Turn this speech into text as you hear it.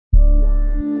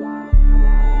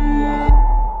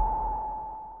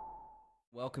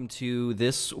Welcome to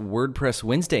this WordPress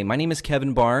Wednesday. My name is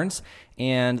Kevin Barnes,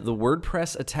 and the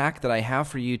WordPress attack that I have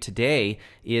for you today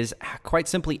is quite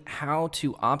simply how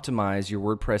to optimize your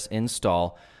WordPress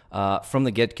install from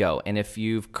the get-go. And if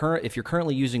you're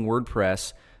currently using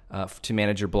WordPress to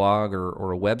manage your blog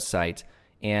or a website,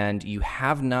 and you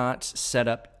have not set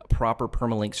up a proper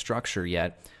permalink structure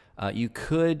yet, you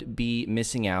could be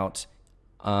missing out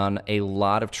on a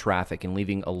lot of traffic and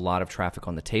leaving a lot of traffic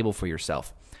on the table for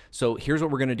yourself. So here's what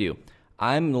we're going to do.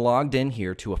 I'm logged in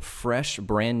here to a fresh,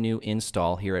 brand new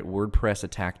install here at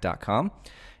WordPressattack.com,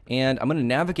 and I'm going to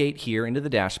navigate here into the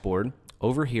dashboard,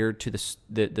 over here to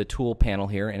the tool panel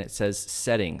here, and it says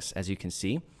Settings, as you can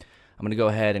see. I'm going to go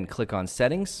ahead and click on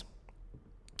Settings,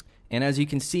 and as you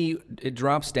can see, it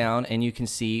drops down, and you can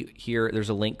see here there's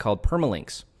a link called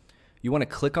Permalinks. You want to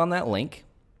click on that link,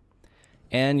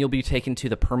 and you'll be taken to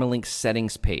the Permalinks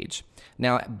settings page.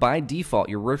 Now, by default,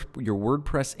 your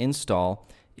WordPress install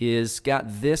is got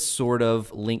this sort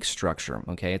of link structure.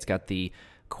 Okay, it's got the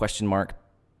question mark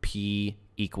P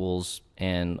equals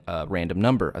and a random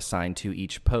number assigned to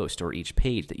each post or each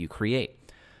page that you create.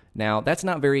 Now, that's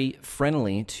not very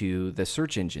friendly to the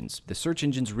search engines. The search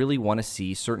engines really want to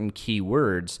see certain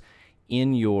keywords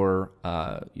in your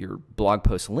blog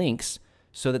post links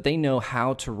so that they know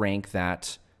how to rank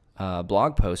that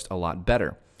blog post a lot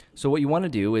better. So what you want to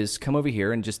do is come over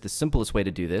here, and just the simplest way to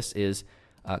do this is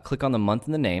click on the month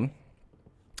and the name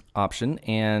option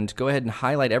and go ahead and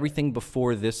highlight everything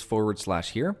before this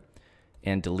 / here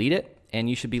and delete it, and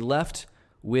you should be left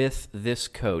with this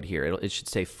code here. It should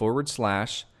say /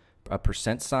 a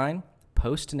 %,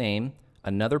 post name,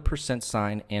 another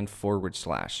 %, and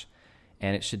 /,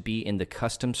 and it should be in the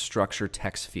custom structure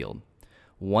text field.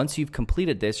 Once you've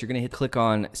completed this, you're going to click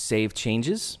on Save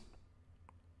Changes.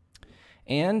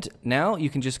 And now you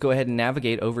can just go ahead and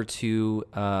navigate over to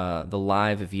the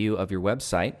live view of your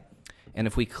website. And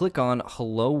if we click on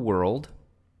Hello World,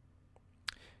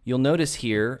 you'll notice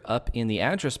here up in the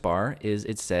address bar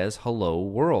it says Hello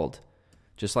World,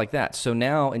 just like that. So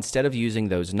now instead of using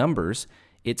those numbers,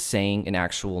 it's saying an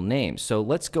actual name. So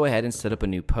let's go ahead and set up a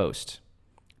new post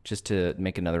just to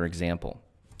make another example.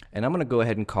 And I'm going to go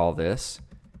ahead and call this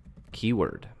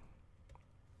keyword.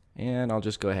 And I'll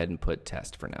just go ahead and put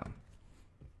test for now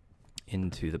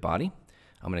into the body.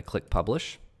 I'm going to click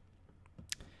publish.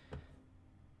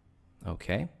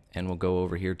 Okay, and we'll go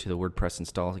over here to the WordPress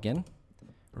install again,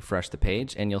 refresh the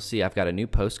page, and you'll see I've got a new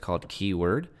post called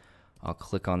keyword. I'll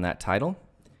click on that title,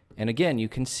 and again you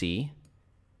can see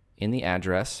in the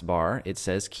address bar it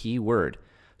says keyword.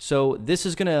 So this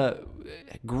is going to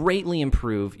greatly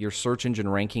improve your search engine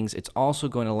rankings. It's also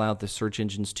going to allow the search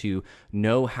engines to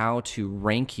know how to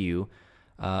rank you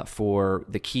for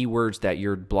the keywords that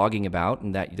you're blogging about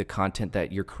and the content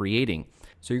that you're creating.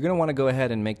 So you're going to want to go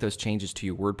ahead and make those changes to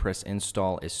your WordPress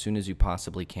install as soon as you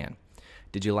possibly can.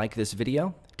 Did you like this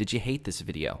video? Did you hate this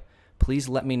video? Please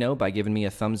let me know by giving me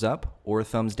a thumbs up or a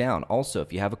thumbs down. Also,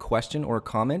 if you have a question or a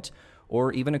comment,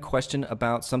 or even a question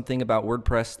about something about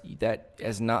WordPress that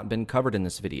has not been covered in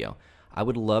this video, I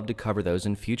would love to cover those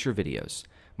in future videos.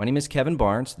 My name is Kevin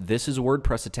Barnes. This is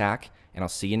WordPress Attack, and I'll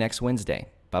see you next Wednesday.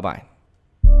 Bye-bye.